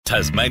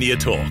Tasmania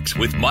Talks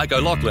with Mike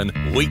O'Loughlin,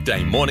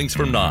 weekday mornings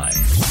from 9.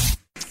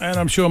 And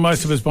I'm sure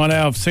most of us by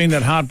now have seen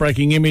that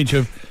heartbreaking image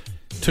of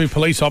two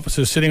police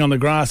officers sitting on the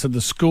grass at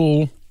the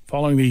school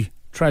following the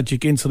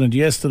tragic incident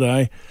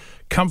yesterday,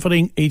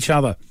 comforting each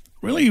other.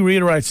 Really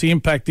reiterates the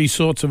impact these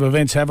sorts of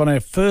events have on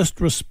our first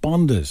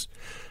responders.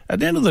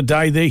 At the end of the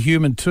day, they're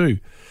human too.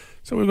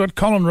 So we've got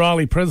Colin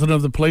Riley, President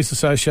of the Police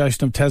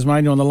Association of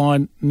Tasmania, on the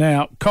line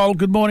now. Col,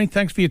 good morning.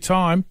 Thanks for your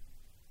time.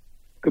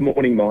 Good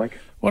morning, Mike.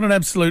 What an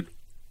absolute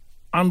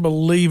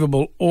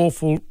unbelievable,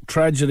 awful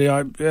tragedy.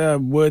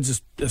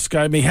 Words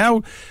escape me.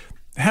 How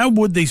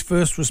would these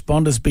first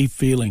responders be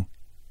feeling?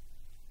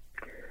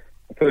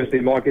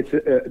 Firstly, Mike, it's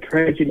a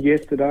tragedy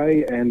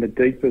yesterday, and the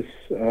deepest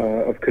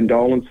of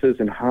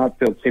condolences and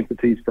heartfelt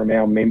sympathies from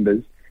our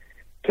members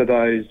to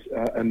those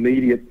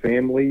immediate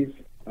families,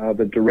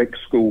 the direct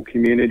school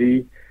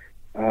community,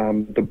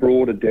 the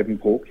broader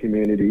Devonport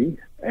community,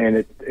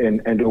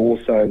 and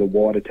also the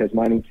wider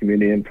Tasmanian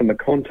community. And from the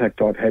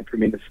contact I've had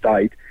from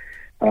interstate,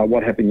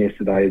 what happened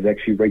yesterday has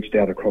actually reached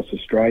out across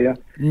Australia,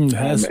 and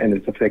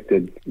it's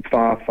affected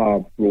far,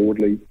 far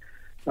broadly.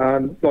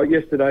 Like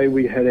yesterday,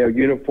 we had our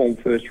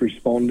uniformed first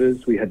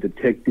responders, we had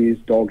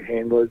detectives, dog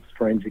handlers,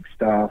 forensic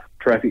staff,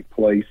 traffic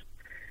police,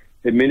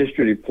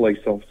 administrative police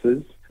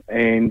officers,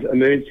 and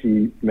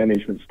emergency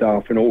management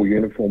staff in all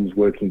uniforms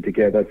working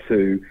together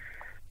to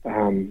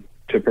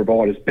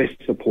provide as best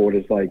support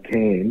as they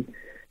can.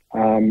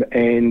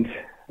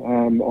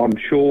 I'm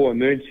sure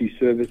emergency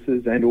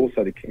services and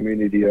also the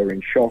community are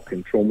in shock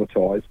and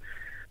traumatised,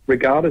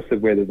 regardless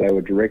of whether they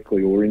were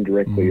directly or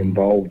indirectly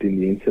involved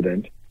in the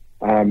incident.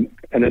 And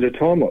at a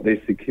time like this,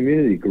 the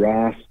community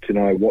grasps to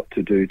know what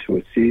to do to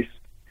assist.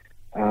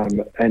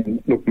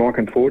 And look, Mike,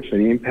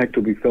 unfortunately, the impact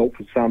will be felt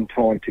for some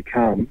time to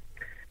come.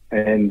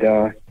 And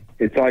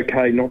it's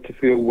okay not to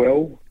feel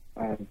well,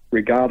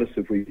 regardless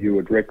of whether you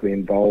are directly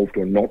involved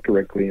or not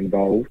directly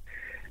involved.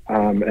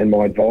 And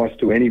my advice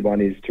to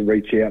anyone is to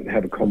reach out and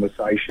have a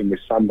conversation with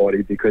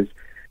somebody, because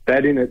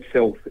that in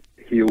itself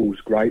heals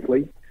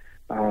greatly.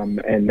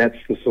 And that's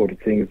the sort of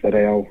things that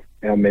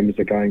our members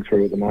are going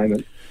through at the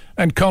moment.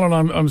 And Colin,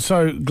 I'm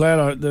so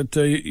glad that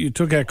you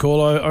took our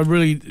call.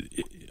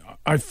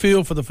 I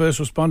feel for the first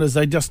responders.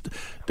 They just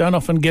don't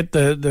often get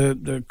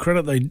the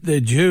credit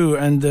they're due,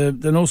 and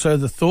then also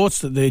the thoughts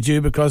that they're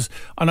due, because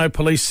I know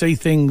police see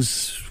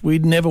things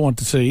we'd never want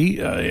to see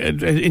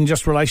in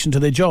just relation to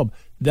their job.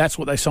 That's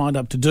what they signed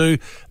up to do.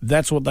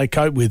 That's what they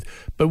cope with.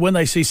 But when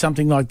they see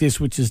something like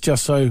this, which is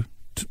just so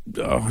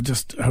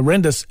just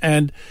horrendous,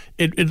 and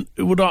it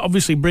would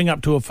obviously bring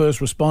up to a first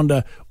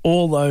responder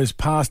all those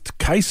past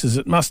cases,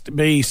 it must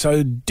be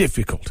so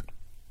difficult.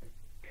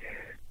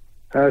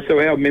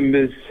 So our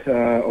members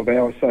of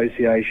our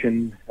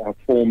association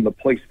form the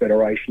Police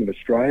Federation of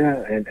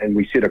Australia, and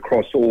we sit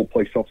across all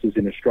police officers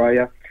in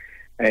Australia.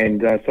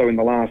 And so in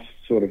the last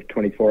sort of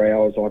 24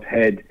 hours, I've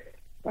had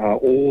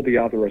all the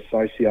other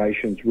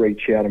associations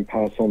reach out and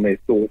pass on their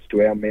thoughts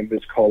to our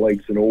members,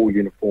 colleagues, and all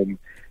uniformed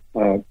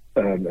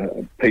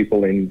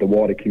people in the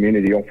wider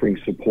community offering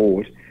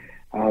support.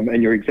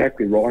 And you're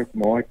exactly right,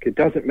 Mike. It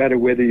doesn't matter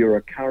whether you're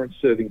a current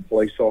serving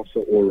police officer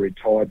or a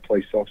retired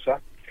police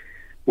officer.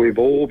 We've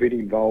all been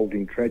involved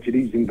in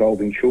tragedies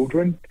involving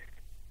children,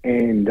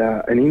 and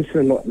an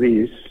incident like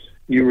this,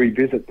 you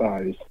revisit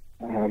those,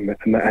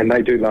 and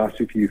they do last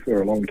with you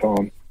for a long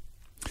time.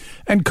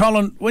 And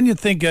Colin, when you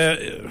think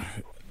a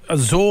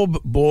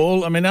Zorb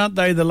ball, I mean, aren't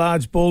they the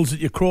large balls that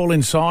you crawl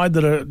inside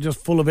that are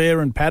just full of air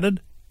and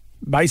padded,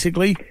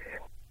 basically?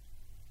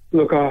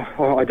 Look,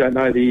 I don't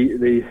know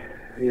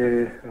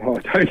I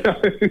don't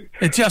know.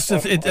 It's just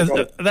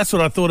that's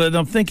what I thought. And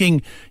I'm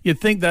thinking you'd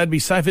think they'd be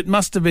safe. It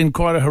must have been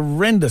quite a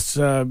horrendous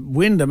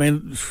wind. I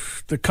mean,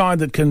 the kind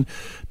that can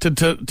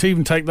to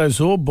even take those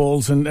Zorb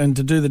balls and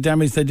to do the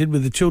damage they did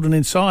with the children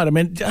inside. I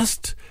mean,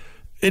 just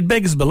it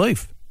beggars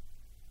belief.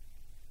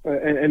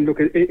 And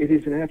look, it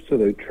is an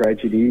absolute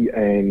tragedy,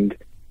 and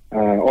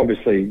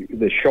obviously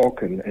the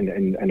shock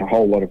and a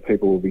whole lot of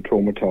people will be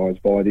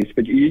traumatised by this.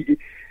 But you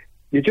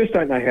just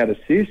don't know how to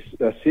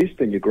assist,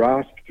 and you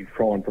grasp to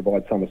try and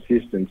provide some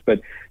assistance. But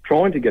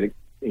trying to get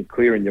it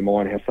clear in your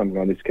mind how something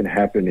like this can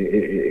happen,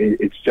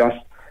 it's just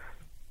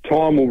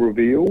time will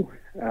reveal.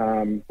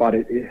 But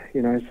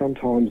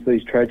sometimes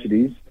these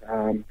tragedies,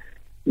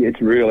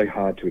 it's really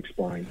hard to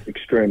explain,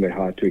 extremely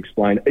hard to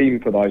explain, even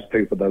for those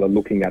people that are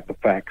looking at the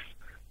facts,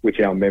 which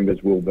our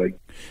members will be.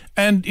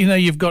 And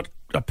you've got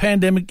a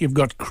pandemic, you've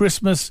got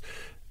Christmas.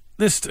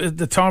 This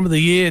the time of the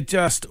year,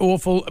 just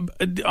awful.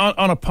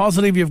 On a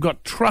positive, you've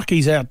got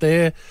truckies out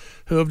there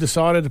who have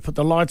decided to put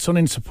the lights on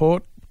in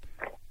support.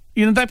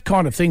 That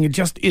kind of thing. It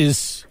just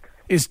is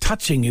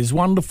touching, is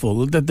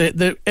wonderful.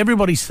 That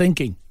everybody's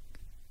thinking,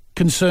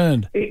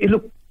 concerned.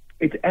 Look,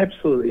 it's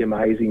absolutely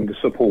amazing, the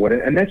support,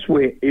 and that's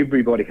where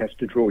everybody has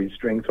to draw your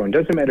strength on. It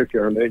doesn't matter if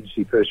you're an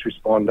emergency first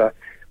responder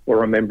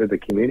or a member of the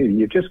community.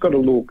 You've just got to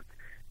look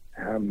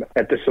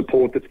at the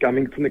support that's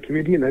coming from the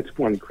community, and that's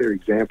one clear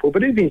example.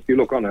 But even if you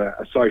look on a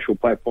social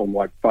platform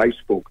like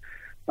Facebook,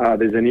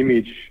 there's an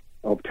image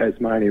of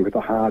Tasmania with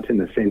a heart in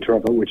the centre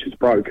of it, which is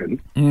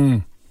broken.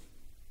 And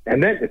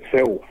that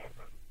itself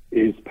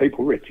is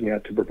people reaching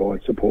out to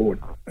provide support.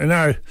 I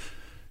know,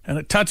 and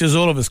it touches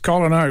all of us,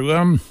 Colin.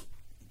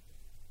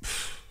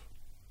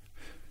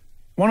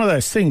 One of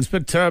those things,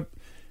 but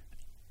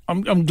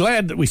I'm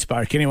glad that we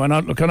spoke anyway. And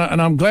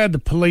I'm glad the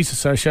Police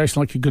Association,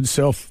 like your good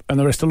self, and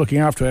the rest are looking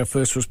after our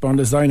first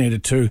responders. They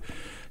needed to.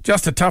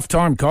 Just a tough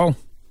time, Cole.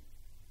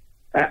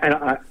 And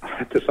I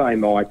have to say,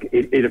 Mike,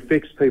 it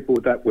affects people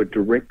that were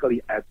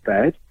directly at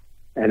that,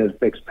 and it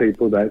affects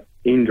people that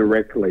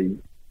indirectly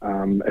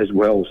as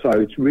well. So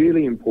it's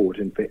really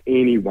important for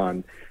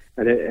anyone,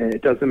 and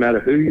it doesn't matter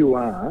who you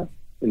are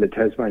in the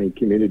Tasmanian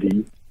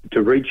community,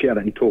 to reach out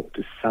and talk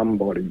to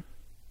somebody.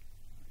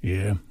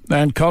 Yeah.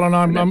 And Colin,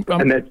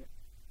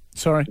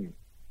 sorry.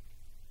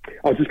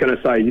 I was just going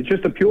to say, it's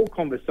just a pure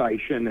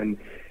conversation and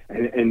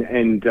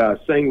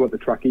seeing what the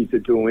truckies are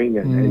doing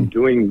and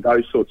doing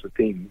those sorts of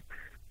things.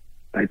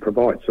 They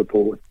provide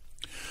support.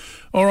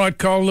 All right,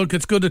 Cole, look,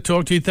 it's good to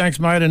talk to you. Thanks,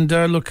 mate. And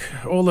look,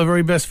 all the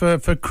very best for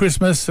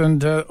Christmas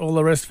and all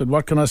the rest of it.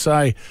 What can I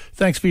say?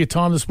 Thanks for your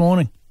time this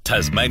morning.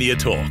 Tasmania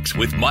Talks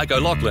with Mike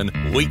O'Loughlin,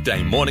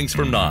 weekday mornings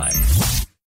from 9.